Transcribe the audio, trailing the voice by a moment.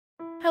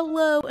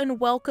Hello and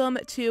welcome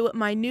to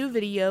my new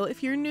video.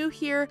 If you're new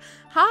here,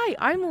 hi,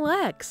 I'm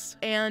Lex,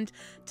 and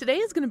today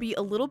is going to be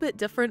a little bit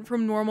different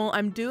from normal.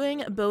 I'm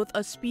doing both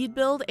a speed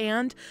build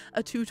and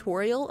a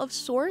tutorial of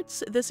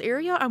sorts. This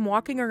area I'm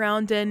walking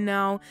around in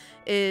now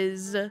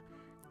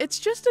it's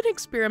just an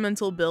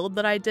experimental build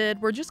that I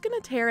did. We're just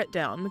gonna tear it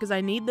down because I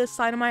need this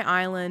side of my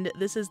island.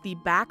 This is the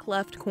back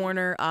left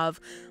corner of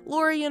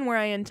Lorien where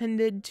I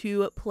intended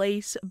to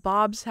place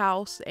Bob's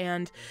house,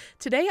 and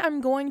today I'm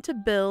going to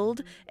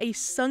build a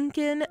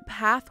sunken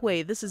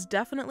pathway. This is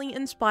definitely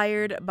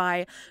inspired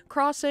by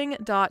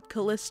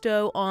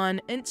crossing.callisto on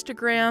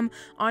Instagram.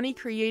 Ani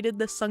created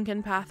the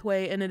sunken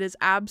pathway and it is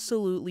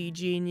absolutely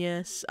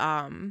genius.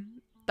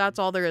 That's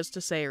all there is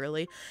to say,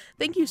 really.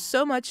 Thank you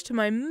so much to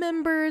my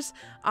members.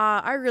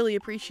 I really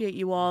appreciate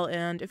you all,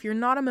 and if you're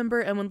not a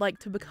member and would like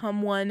to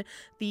become one,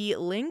 the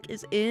link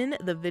is in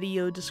the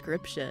video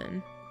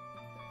description.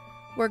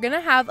 We're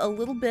gonna have a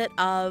little bit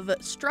of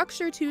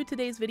structure to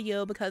today's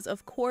video because,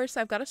 of course,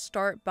 I've got to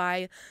start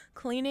by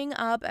cleaning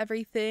up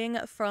everything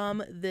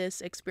from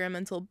this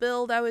experimental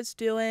build I was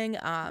doing.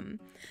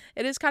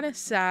 It is kind of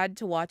sad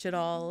to watch it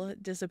all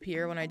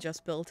disappear when I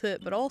just built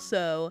it, but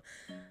also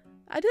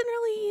I didn't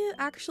really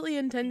actually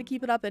intend to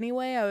keep it up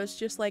anyway. I was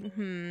just like,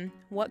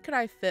 what could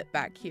I fit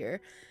back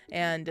here?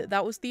 And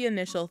that was the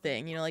initial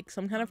thing, you know, like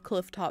some kind of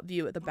cliff top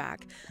view at the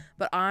back.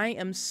 But I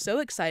am so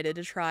excited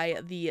to try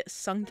the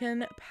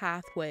sunken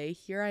pathway.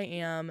 Here I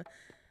am,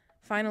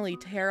 finally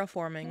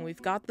terraforming.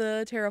 We've got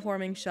the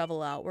terraforming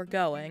shovel out. We're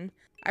going.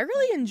 I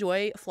really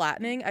enjoy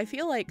flattening. I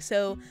feel like,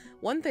 so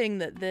one thing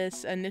that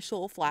this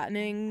initial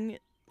flattening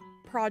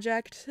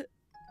project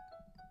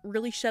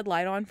really shed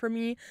light on for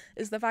me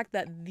is the fact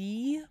that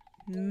the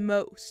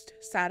most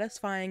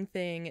satisfying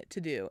thing to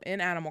do in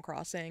Animal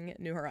Crossing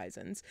New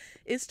Horizons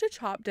is to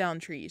chop down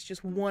trees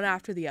just one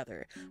after the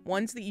other,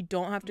 ones that you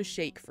don't have to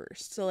shake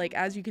first. So like,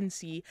 as you can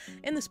see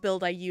in this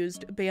build, I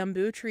used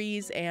bamboo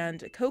trees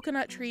and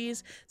coconut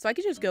trees, so I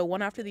could just go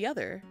one after the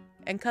other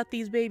and cut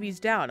these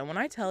babies down. And when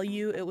I tell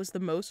you it was the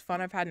most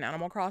fun I've had in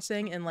Animal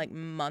Crossing in like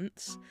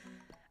months,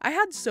 I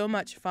had so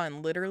much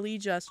fun literally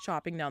just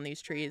chopping down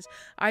these trees.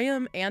 I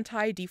am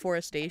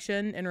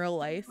anti-deforestation in real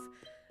life,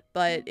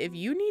 but if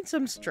you need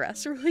some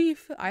stress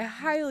relief, I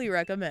highly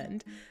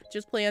recommend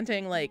just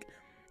planting like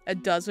a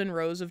dozen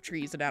rows of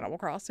trees in Animal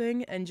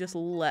Crossing and just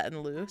letting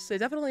loose. It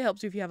definitely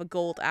helps you if you have a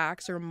gold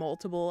axe or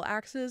multiple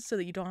axes so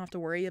that you don't have to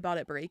worry about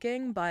it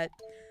breaking, but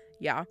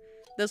yeah,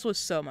 this was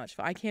so much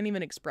fun. I can't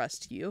even express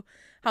to you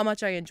how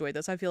much I enjoyed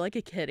this. I feel like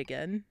a kid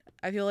again.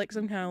 I feel like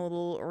some kind of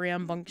little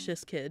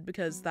rambunctious kid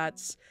because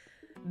that's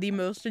the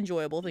most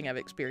enjoyable thing I've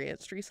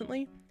experienced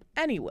recently.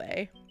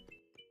 Anyway,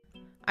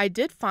 I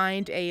did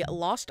find a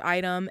lost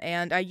item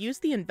and I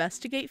used the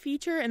investigate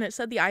feature and it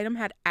said the item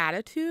had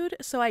attitude,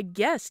 so I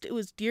guessed it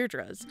was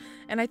Deirdre's.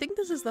 And I think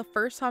this is the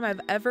first time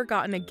I've ever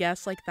gotten a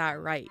guess like that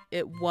right.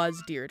 It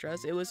was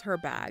Deirdre's. It was her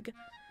bag.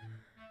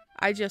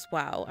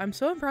 Wow, I'm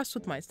so impressed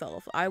with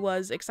myself. I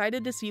was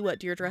excited to see what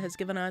Deirdre has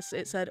given us.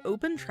 It said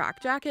open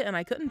track jacket and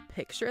I couldn't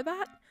picture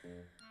that.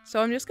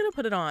 So I'm just gonna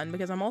put it on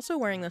because I'm also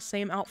wearing the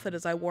same outfit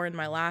as I wore in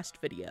my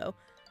last video.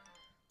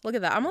 Look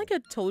at that, I'm like a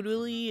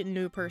totally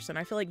new person.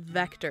 I feel like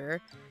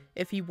Vector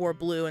if he wore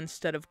blue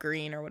instead of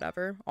green or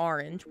whatever.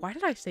 Orange, why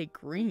did I say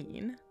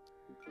green?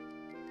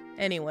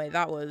 Anyway,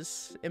 that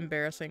was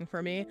embarrassing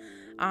for me.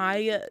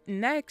 I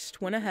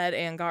next went ahead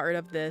and got rid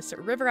of this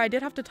river. I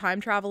did have to time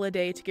travel a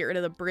day to get rid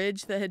of the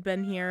bridge that had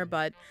been here,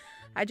 but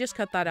I just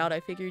cut that out. I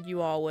figured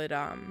you all would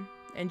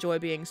enjoy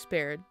being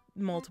spared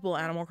multiple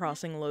Animal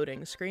Crossing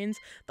loading screens.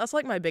 That's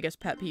like my biggest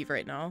pet peeve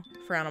right now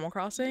for Animal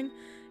Crossing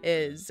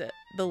is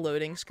the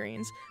loading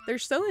screens. They're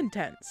so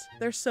intense.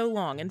 They're so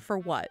long, and for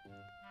what?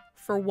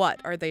 For what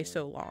are they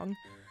so long?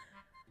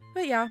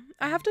 But yeah,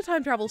 I have to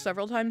time travel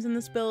several times in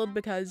this build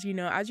because, you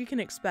know, as you can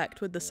expect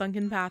with the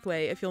sunken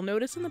pathway, if you'll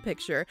notice in the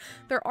picture,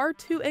 there are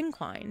two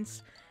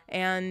inclines,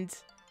 and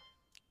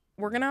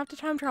we're gonna have to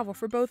time travel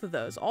for both of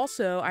those.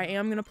 Also, I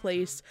am gonna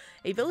place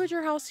a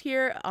villager house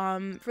here.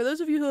 For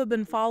those of you who have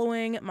been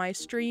following my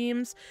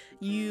streams,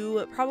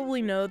 you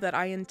probably know that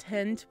I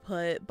intend to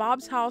put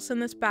Bob's house in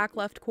this back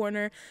left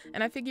corner,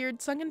 and I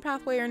figured sunken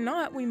pathway or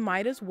not, we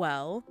might as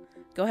well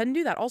go ahead and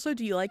do that. Also,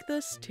 do you like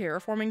this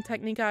terraforming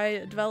technique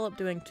I developed,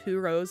 doing 2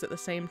 rows at the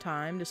same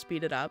time to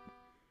speed it up?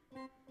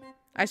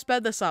 I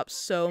sped this up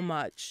so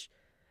much.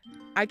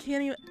 I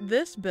can't even,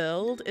 this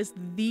build is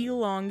the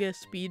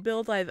longest speed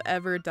build I've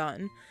ever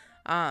done.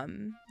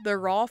 The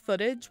raw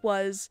footage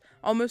was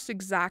almost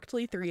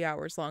exactly 3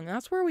 hours long.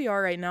 That's where we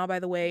are right now, by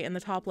the way, in the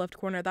top left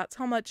corner. That's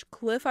how much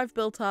cliff I've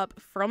built up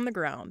from the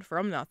ground,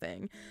 from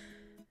nothing.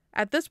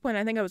 At this point,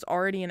 I think I was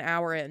already an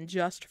hour in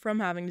just from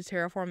having to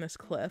terraform this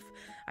cliff.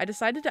 I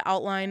decided to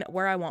outline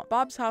where I want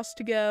Bob's house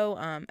to go.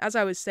 As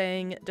I was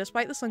saying,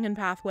 despite the sunken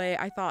pathway,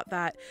 I thought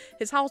that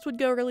his house would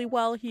go really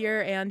well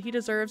here, and he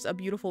deserves a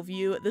beautiful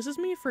view. This is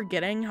me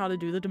forgetting how to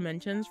do the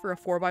dimensions for a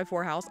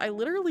 4x4 house. I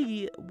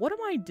literally, what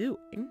am I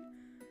doing?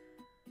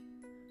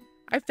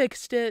 I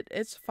fixed it.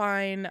 It's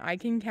fine. I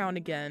can count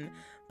again.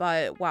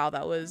 But wow,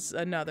 that was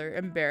another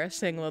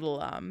embarrassing little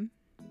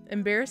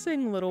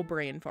Embarrassing little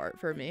brain fart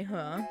for me,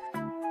 huh?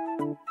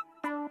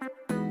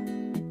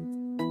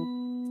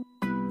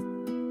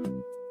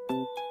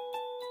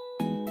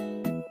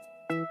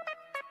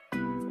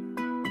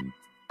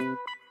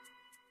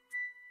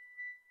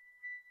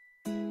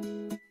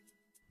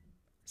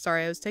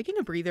 Sorry, I was taking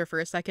a breather for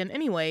a second.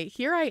 Anyway,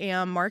 here I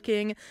am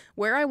marking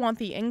where I want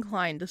the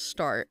incline to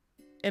start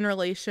in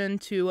relation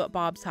to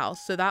Bob's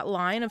house. So that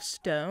line of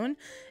stone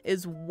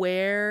is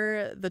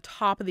where the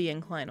top of the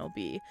incline will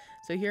be.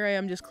 So here I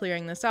am just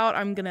clearing this out.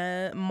 I'm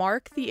gonna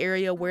mark the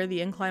area where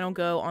the incline will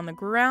go on the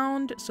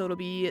ground. So it'll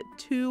be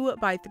 2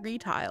 by 3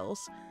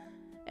 tiles.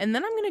 And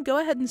then I'm gonna go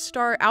ahead and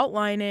start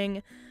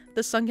outlining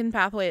the sunken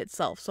pathway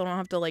itself. So I don't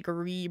have to like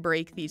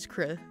re-break these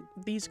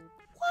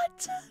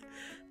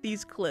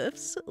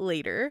cliffs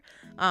later.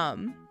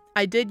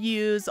 I did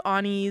use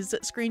Achn's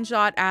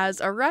screenshot as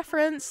a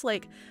reference,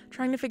 like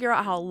trying to figure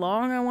out how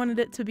long I wanted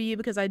it to be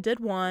because I did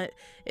want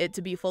it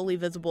to be fully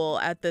visible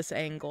at this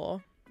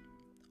angle.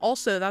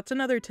 Also, that's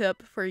another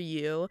tip for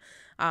you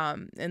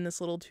in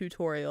this little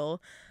tutorial.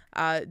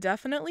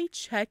 Definitely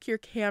check your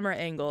camera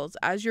angles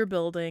as you're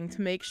building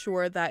to make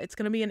sure that it's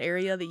going to be an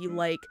area that you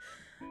like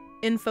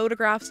in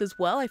photographs as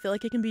well. I feel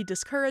like it can be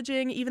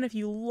discouraging, even if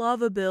you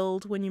love a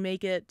build, when you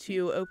make it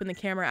to open the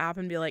camera app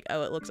and be like,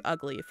 oh, it looks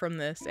ugly from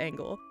this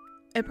angle.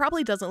 It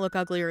probably doesn't look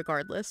ugly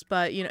regardless,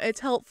 but you know, it's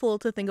helpful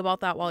to think about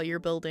that while you're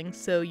building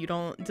so you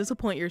don't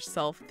disappoint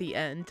yourself at the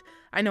end.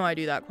 I know I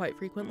do that quite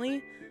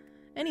frequently.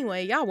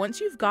 Anyway, yeah, once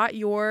you've got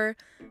your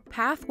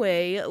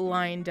pathway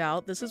lined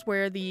out, this is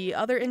where the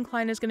other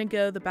incline is going to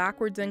go, the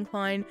backwards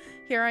incline.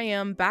 Here I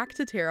am back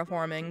to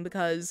terraforming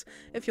because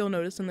if you'll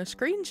notice in the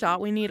screenshot,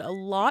 we need a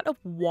lot of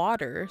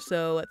water.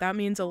 So that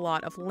means a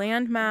lot of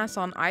land mass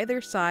on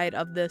either side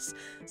of this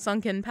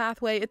sunken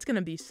pathway. It's going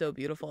to be so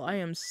beautiful. I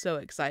am so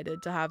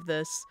excited to have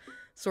this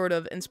sort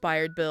of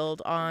inspired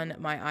build on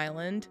my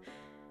island.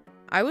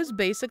 I was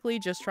basically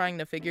just trying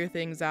to figure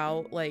things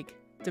out, like,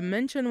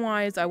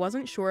 dimension-wise. I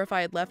wasn't sure if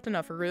I had left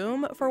enough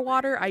room for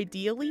water.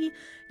 Ideally,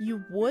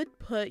 you would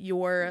put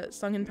your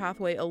sunken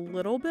pathway a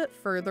little bit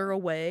further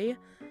away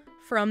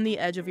from the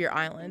edge of your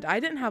island. I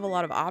didn't have a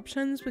lot of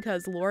options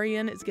because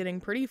Lorien is getting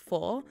pretty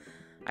full.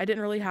 I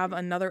didn't really have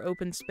another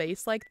open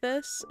space like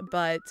this,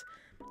 but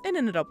it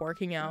ended up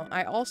working out.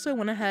 I also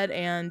went ahead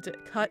and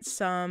cut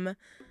some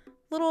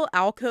little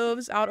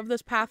alcoves out of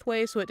this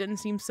pathway so it didn't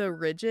seem so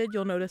rigid.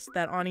 You'll notice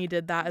that Acnh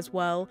did that as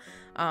well.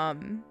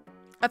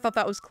 I thought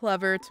that was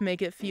clever to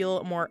make it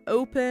feel more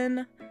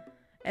open,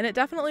 and it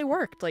definitely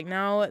worked. Like,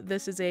 now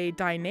this is a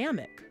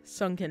dynamic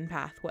sunken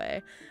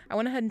pathway. I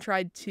went ahead and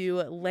tried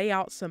to lay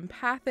out some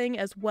pathing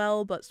as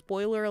well, but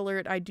spoiler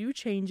alert, I do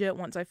change it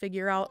once I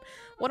figure out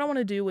what I want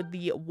to do with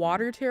the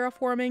water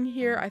terraforming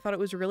here. I thought it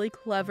was really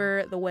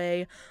clever the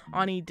way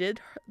Acnh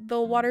did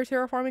the water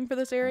terraforming for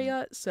this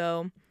area,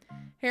 so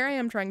here I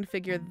am trying to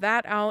figure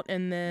that out,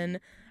 and then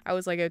I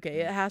was like,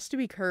 okay, it has to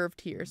be curved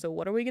here. So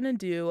what are we gonna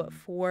do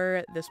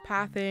for this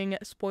pathing?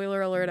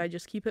 Spoiler alert, I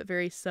just keep it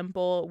very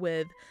simple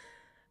with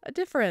a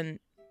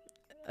different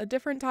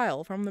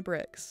tile from the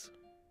bricks.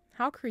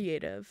 How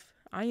creative.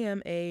 I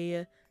am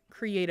a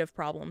creative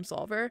problem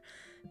solver.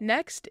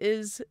 Next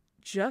is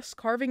just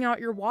carving out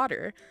your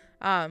water.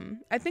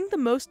 I think the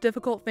most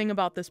difficult thing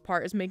about this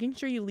part is making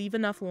sure you leave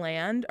enough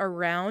land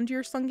around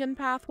your sunken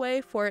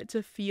pathway for it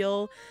to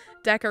feel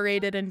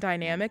decorated and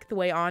dynamic the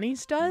way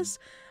Achn's does.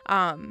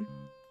 That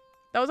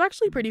was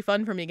actually pretty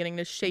fun for me, getting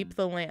to shape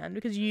the land,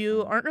 because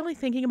you aren't really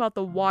thinking about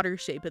the water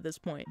shape at this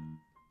point.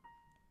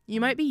 You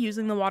might be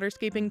using the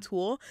waterscaping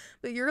tool,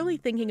 but you're really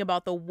thinking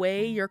about the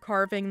way you're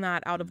carving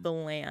that out of the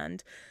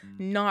land,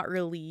 not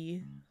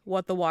really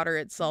what the water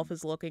itself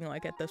is looking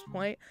like at this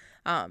point.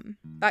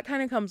 That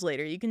kind of comes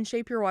later. You can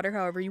shape your water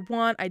however you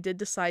want. I did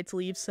decide to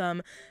leave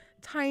some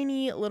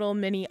tiny little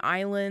mini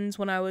islands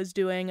when I was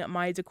doing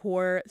my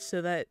decor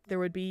so that there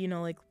would be, you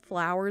know, like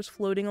flowers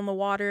floating on the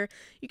water.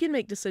 You can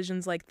make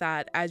decisions like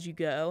that as you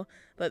go,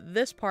 but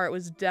this part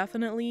was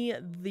definitely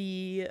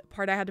the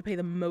part I had to pay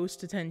the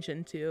most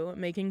attention to,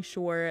 making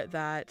sure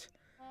that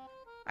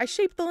I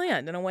shaped the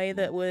land in a way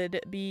that would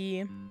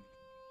be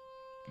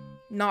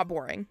not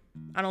boring.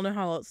 I don't know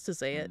how else to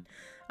say it.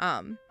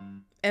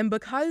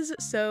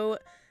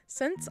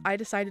 Since I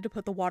decided to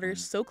put the water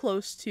so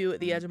close to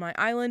the edge of my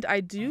island, I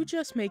do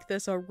just make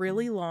this a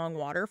really long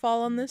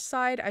waterfall on this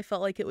side. I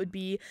felt like it would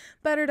be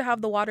better to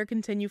have the water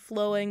continue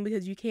flowing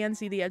because you can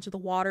see the edge of the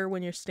water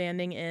when you're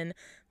standing in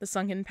the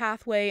sunken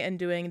pathway and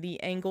doing the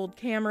angled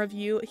camera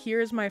view.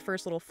 Here's my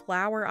first little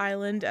flower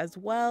island as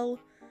well.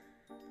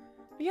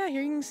 But yeah,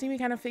 here you can see me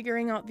kind of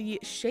figuring out the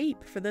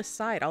shape for this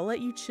side. I'll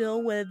let you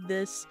chill with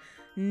this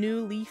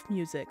new leaf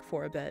music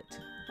for a bit.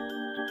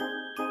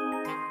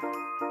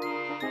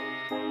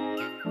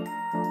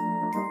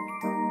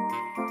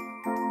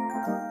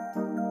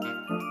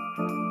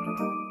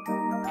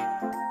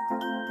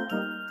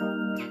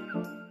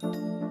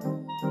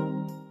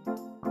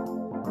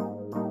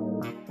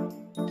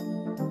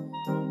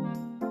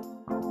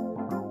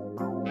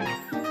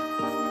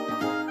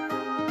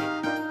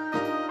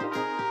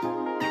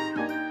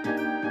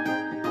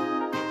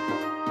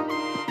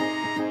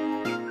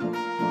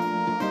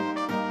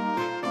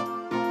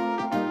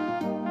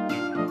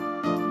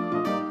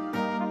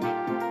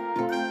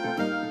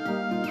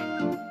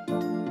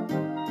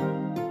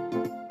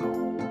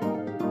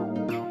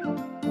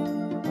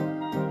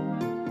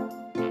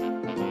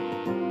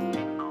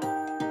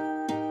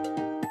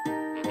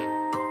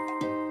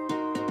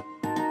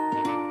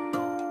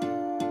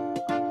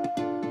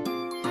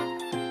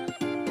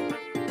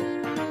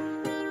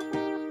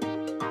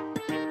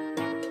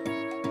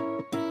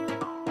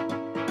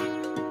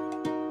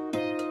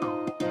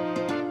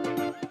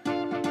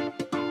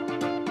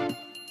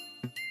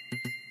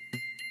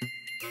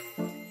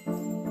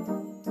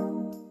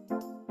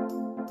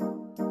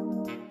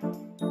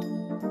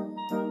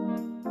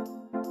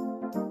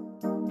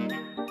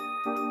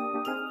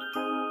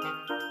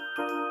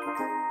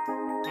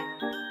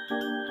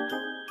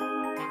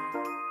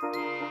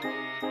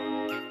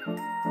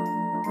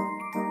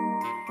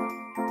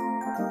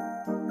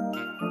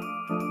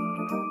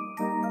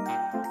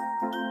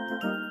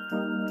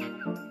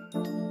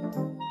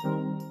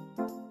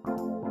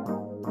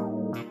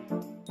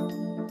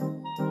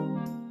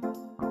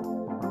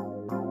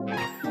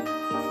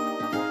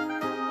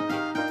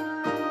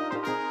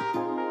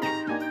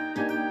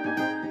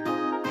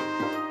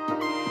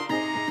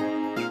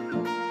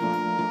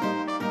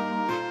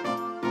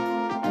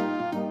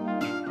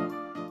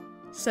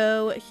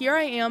 So here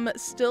I am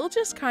still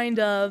just kind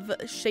of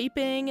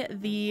shaping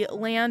the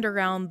land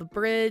around the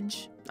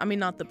bridge. I mean,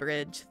 not the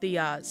bridge,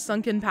 the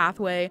sunken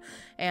pathway.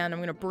 And I'm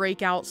going to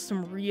break out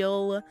some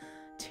real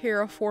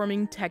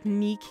terraforming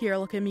technique here.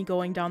 Look at me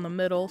going down the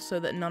middle so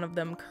that none of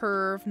them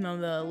curve, none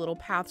of the little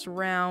paths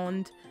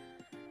around.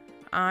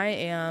 I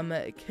am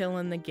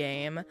killing the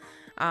game.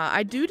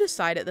 I do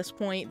decide at this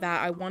point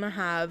that I want to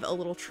have a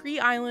little tree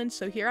island.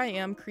 So here I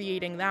am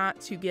creating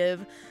that to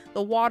give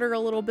the water a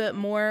little bit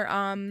more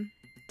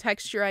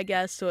texture, I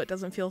guess, so it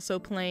doesn't feel so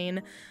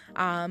plain.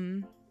 I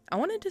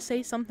wanted to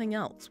say something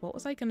else. What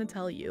was I going to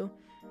tell you?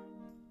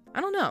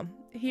 I don't know.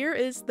 Here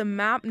is the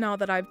map now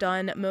that I've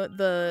done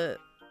the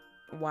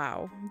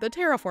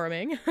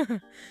terraforming.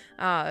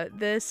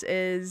 This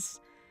is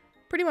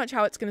pretty much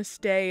how it's going to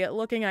stay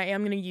looking. I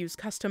am going to use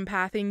custom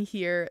pathing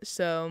here,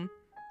 so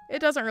it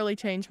doesn't really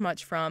change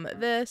much from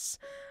this.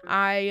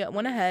 I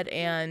went ahead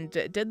and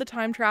did the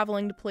time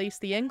traveling to place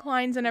the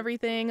inclines and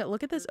everything.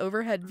 Look at this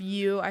overhead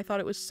view. I thought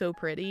it was so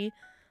pretty.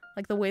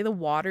 Like the way the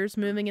water's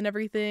moving and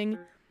everything.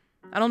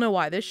 I don't know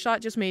why. This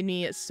shot just made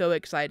me so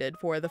excited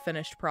for the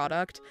finished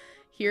product.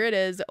 Here it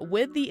is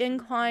with the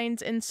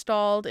inclines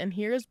installed, and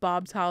here's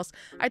Bob's house.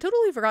 I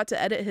totally forgot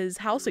to edit his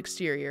house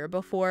exterior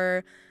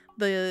before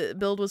the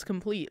build was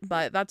complete,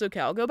 but that's okay.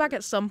 I'll go back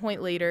at some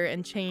point later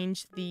and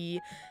change the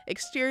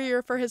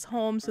exterior for his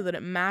home so that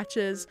it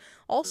matches.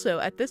 Also,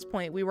 at this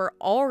point, we were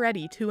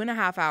already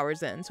 2.5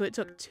 hours in, so it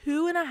took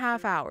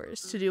 2.5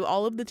 hours to do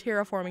all of the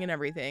terraforming and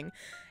everything,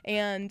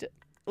 and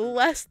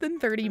less than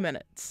 30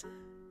 minutes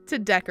to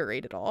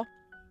decorate it all.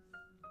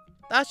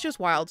 That's just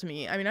wild to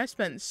me. I mean, I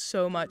spent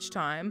so much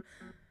time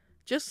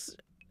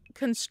just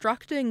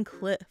constructing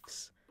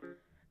cliffs.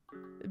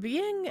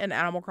 Being an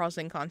Animal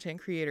Crossing content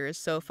creator is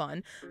so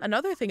fun.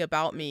 Another thing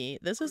about me,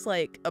 this is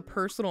like a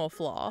personal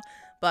flaw,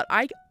 but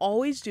I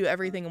always do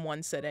everything in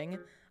one sitting.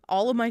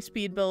 All of my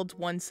speed builds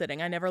one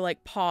sitting. I never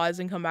like pause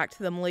and come back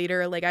to them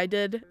later. Like I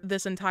did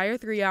this entire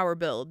 3-hour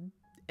build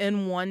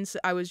in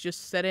I was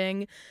just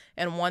sitting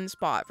in one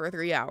spot for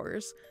 3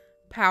 hours,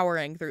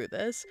 powering through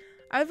this.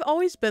 I've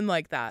always been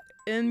like that.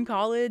 In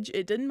college,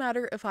 it didn't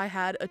matter if I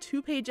had a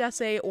 2-page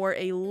essay or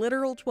a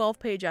literal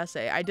 12-page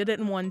essay. I did it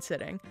in one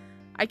sitting.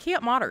 I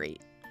can't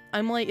moderate.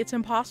 I'm like, it's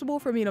impossible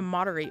for me to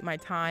moderate my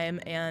time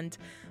and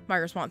my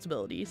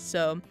responsibilities.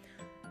 So,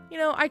 you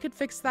know, I could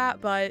fix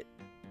that, but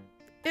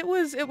it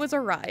was a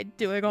ride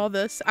doing all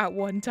this at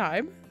one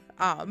time.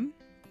 But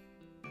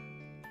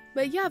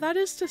yeah, that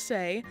is to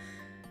say,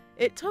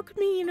 it took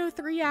me,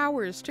 3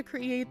 hours to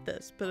create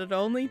this, but it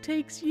only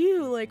takes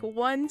you like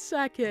 1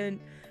 second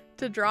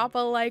to drop a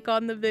like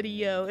on the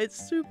video.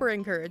 It's super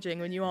encouraging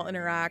when you all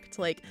interact.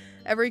 Like,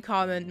 every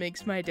comment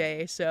makes my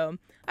day, so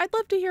I'd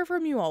love to hear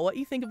from you all what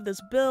you think of this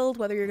build,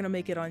 whether you're gonna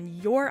make it on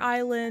your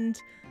island,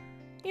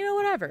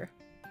 whatever.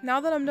 Now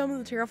that I'm done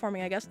with the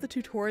terraforming, I guess the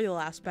tutorial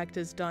aspect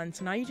is done,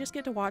 so now you just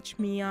get to watch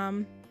me,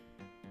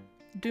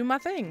 do my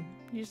thing.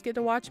 You just get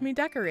to watch me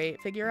decorate,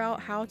 figure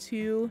out how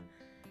to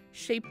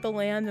shape the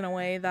land in a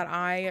way that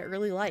I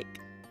really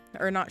like.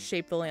 Or not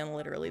shape the land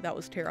literally, that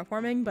was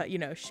terraforming, but,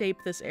 shape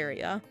this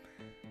area.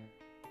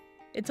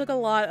 It took a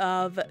lot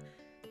of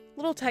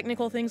little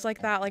technical things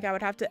like that, like I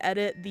would have to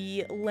edit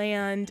the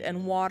land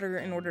and water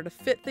in order to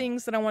fit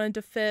things that I wanted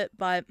to fit,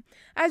 but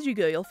as you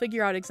go, you'll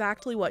figure out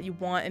exactly what you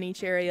want in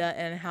each area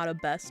and how to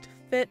best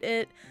fit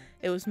it.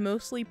 It was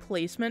mostly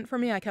placement for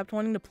me. I kept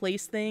wanting to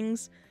place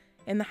things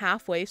in the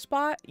halfway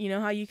spot. You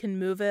know how you can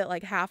move it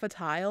like half a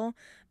tile?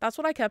 That's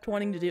what I kept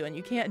wanting to do, and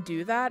you can't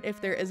do that if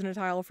there isn't a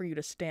tile for you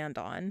to stand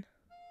on.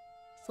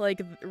 It's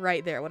like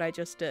right there, what I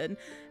just did.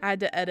 I had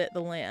to edit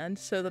the land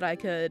so that I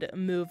could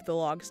move the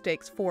log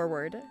stakes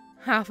forward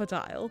half a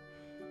tile.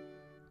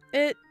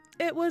 It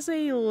was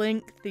a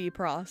lengthy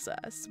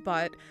process,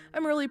 but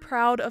I'm really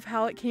proud of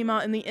how it came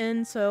out in the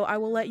end, so I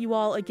will let you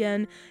all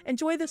again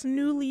enjoy this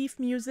new leaf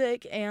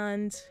music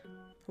and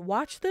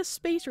watch this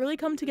space really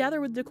come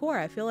together with decor.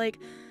 I feel like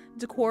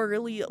decor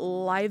really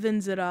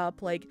livens it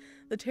up. Like,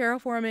 the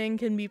terraforming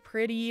can be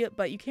pretty,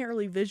 but you can't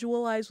really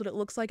visualize what it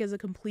looks like as a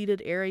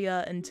completed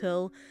area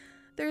until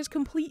there's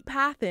complete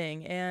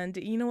pathing and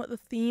you know what the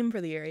theme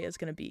for the area is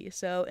going to be.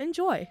 So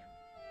enjoy!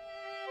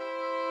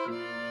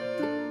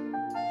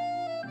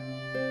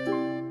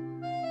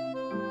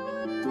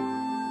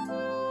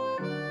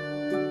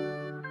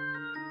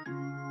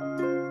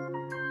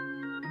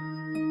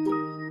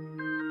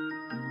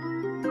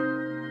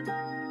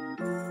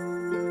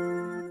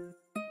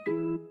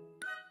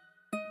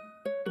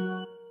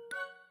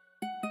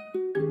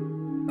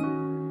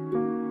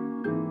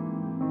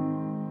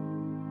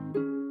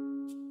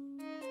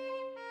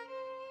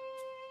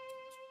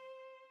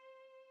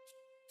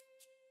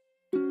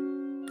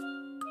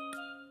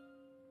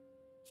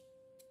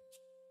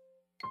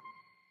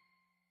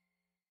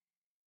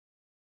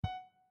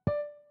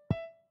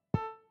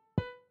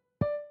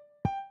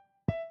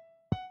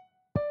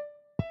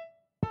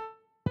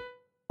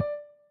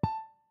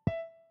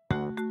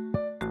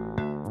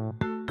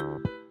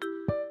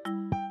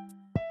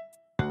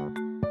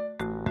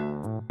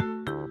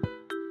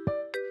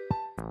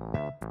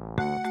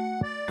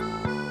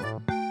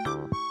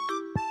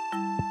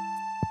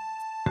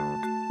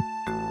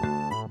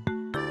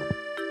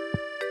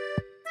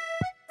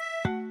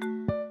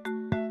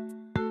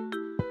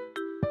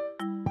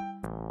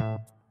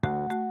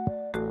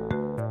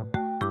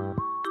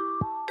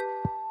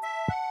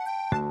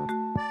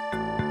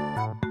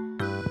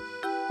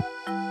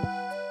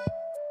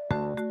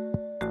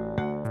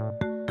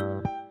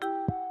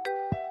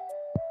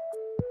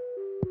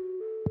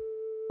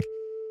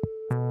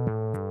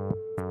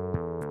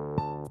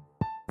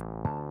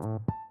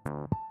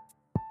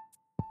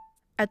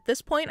 At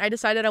this point, I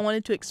decided I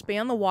wanted to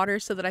expand the water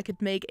so that I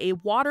could make a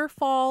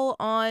waterfall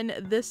on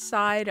this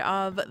side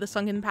of the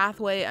sunken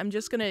pathway. I'm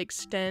just going to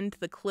extend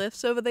the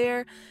cliffs over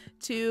there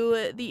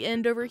to the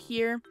end over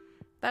here.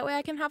 That way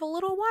I can have a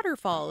little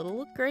waterfall. It'll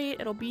look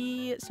great. It'll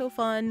be so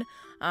fun.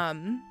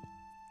 I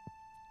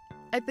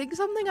think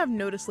something I've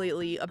noticed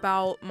lately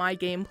about my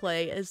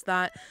gameplay is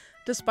that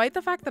despite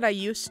the fact that I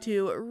used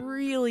to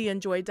really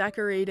enjoy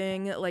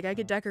decorating, like I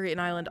could decorate an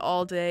island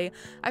all day,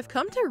 I've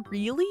come to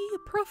really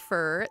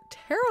prefer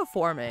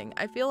terraforming.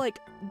 I feel like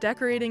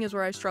decorating is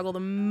where I struggle the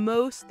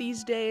most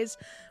these days,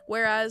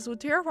 whereas with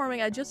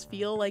terraforming, I just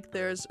feel like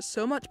there's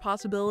so much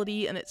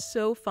possibility and it's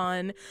so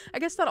fun. I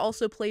guess that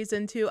also plays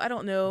into, I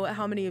don't know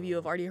how many of you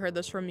have already heard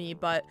this from me,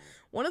 but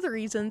one of the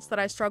reasons that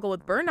I struggle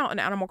with burnout in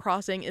Animal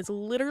Crossing is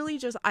literally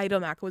just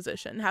item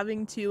acquisition,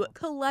 having to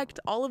collect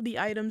all of the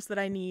items that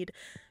I need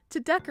to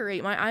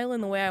decorate my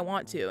island the way I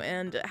want to,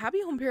 and Happy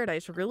Home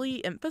Paradise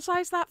really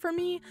emphasized that for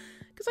me,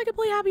 because I could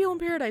play Happy Home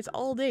Paradise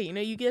all day. You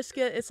know, you just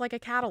get, it's like a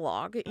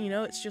catalog, you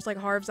know, it's just like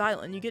Harv's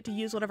Island. You get to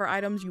use whatever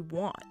items you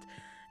want,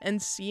 and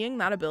seeing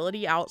that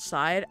ability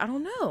outside, I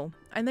don't know,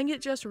 I think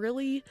it just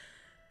really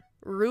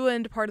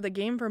ruined part of the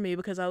game for me,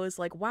 because I was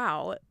like,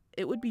 wow,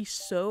 it would be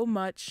so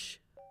much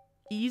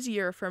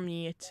easier for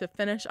me to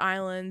finish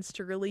islands,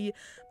 to really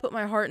put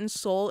my heart and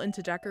soul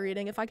into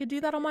decorating if I could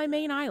do that on my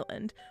main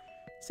island.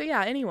 So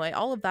yeah, anyway,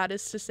 all of that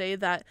is to say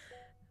that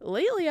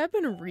lately I've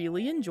been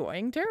really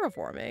enjoying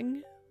terraforming.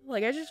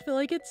 Like, I just feel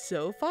like it's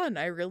so fun.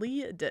 I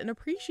really didn't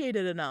appreciate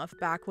it enough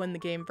back when the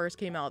game first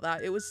came out.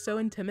 That it was so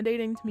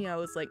intimidating to me. I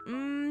was like,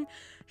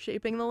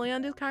 shaping the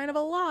land is kind of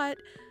a lot.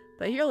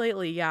 But here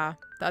lately, yeah,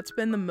 that's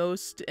been the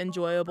most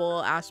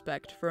enjoyable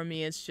aspect for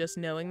me. It's just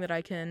knowing that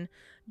I can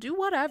do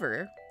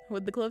whatever.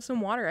 With the cliffs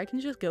and water, I can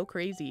just go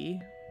crazy.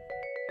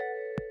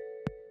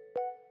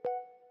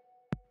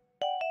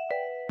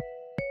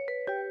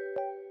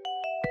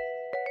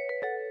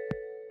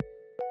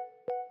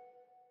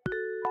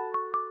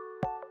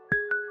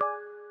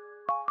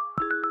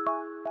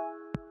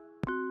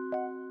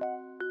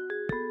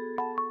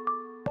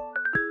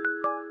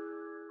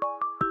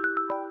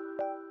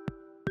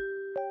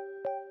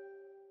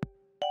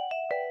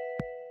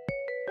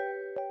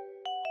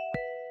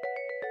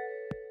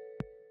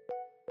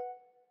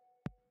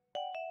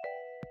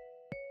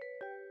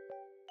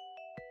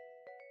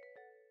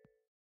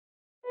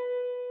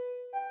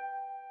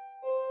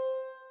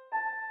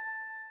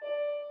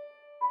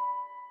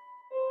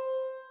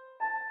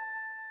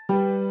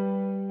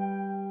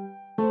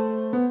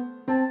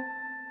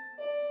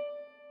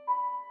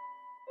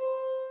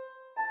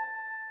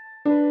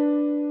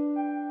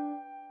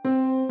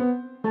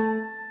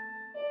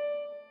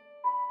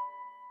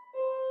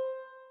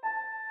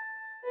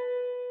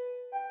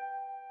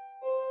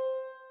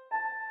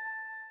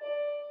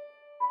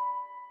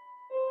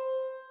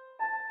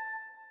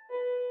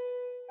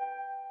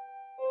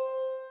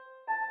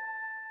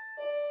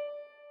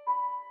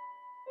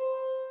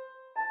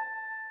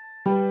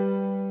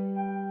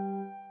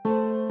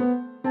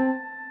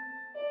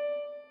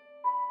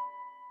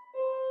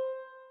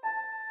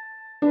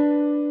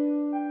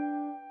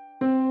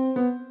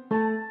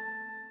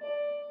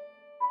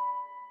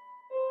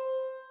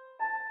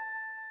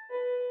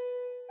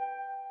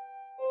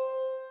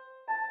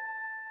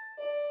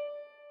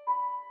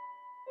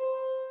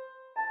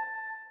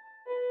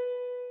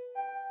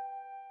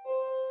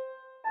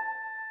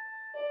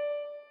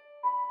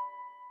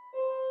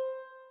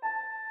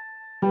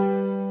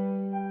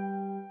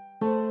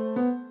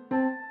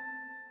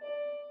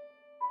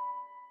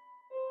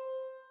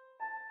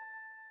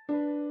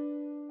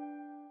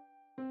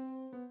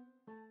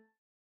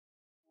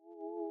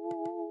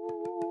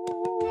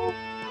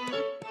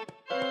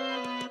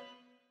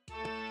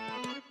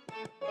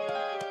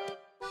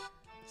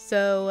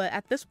 So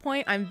at this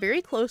point, I'm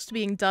very close to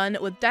being done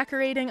with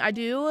decorating. I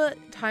do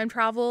time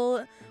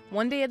travel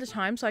one day at a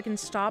time so I can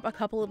stop a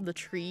couple of the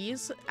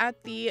trees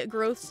at the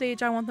growth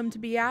stage I want them to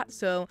be at.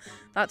 So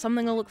that's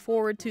something to look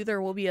forward to.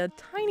 There will be a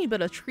tiny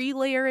bit of tree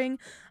layering.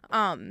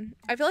 I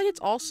feel like it's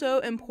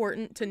also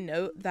important to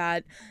note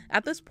that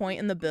at this point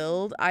in the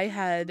build, I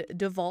had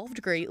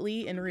devolved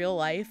greatly in real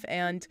life,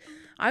 and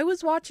I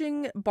was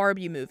watching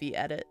Barbie movie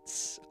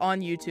edits on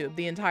YouTube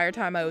the entire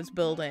time I was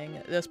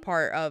building this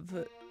part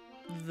of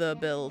the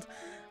build.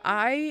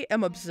 I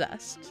am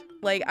obsessed.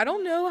 Like, I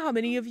don't know how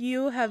many of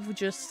you have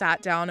just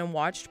sat down and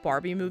watched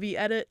Barbie movie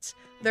edits.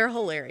 They're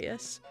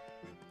hilarious.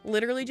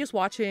 Literally just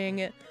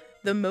watching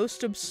the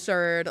most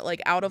absurd,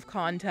 like, out of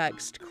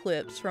context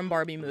clips from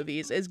Barbie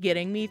movies is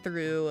getting me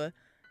through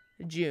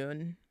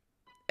June.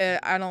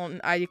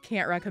 I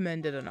can't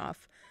recommend it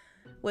enough.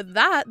 With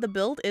that, the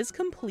build is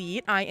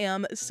complete. I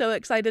am so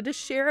excited to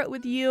share it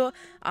with you.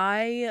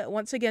 I,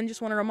 once again,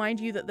 just want to remind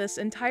you that this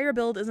entire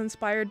build is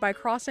inspired by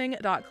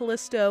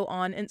crossing.callisto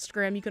on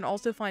Instagram. You can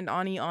also find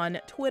Ani on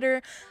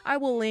Twitter. I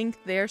will link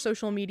their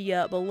social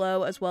media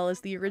below as well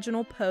as the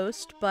original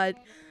post, but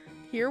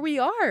here we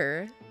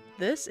are.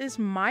 This is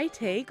my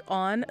take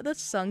on the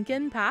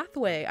Sunken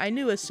pathway. I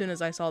knew as soon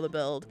as I saw the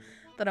build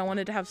that I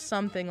wanted to have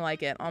something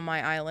like it on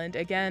my island.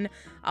 Again,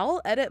 I'll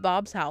edit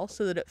Bob's house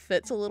so that it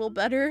fits a little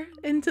better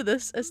into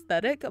this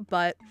aesthetic,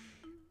 but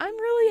I'm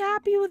really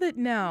happy with it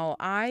now.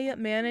 I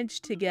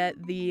managed to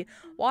get the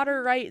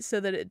water right so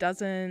that it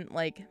doesn't,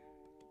 like,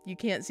 you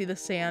can't see the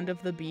sand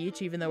of the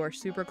beach even though we're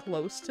super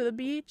close to the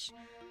beach.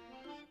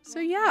 So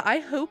yeah, I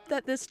hope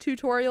that this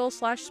tutorial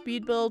slash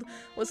speed build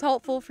was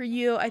helpful for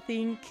you. I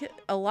think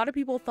a lot of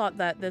people thought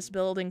that this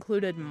build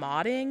included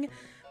modding,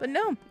 but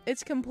no,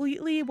 it's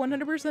completely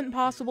 100%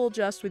 possible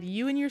just with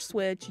you and your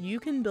Switch. You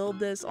can build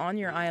this on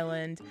your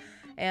island,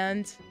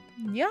 and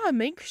yeah,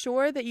 make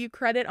sure that you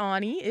credit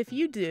Acnh. If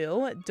you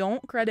do,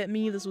 don't credit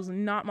me. This was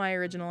not my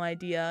original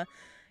idea.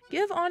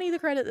 Give Acnh the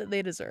credit that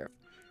they deserve.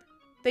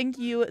 Thank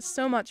you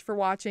so much for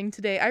watching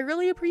today. I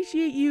really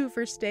appreciate you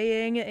for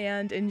staying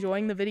and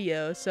enjoying the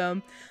video.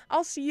 So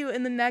I'll see you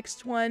in the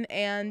next one,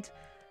 and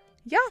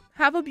yeah,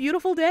 have a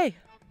beautiful day.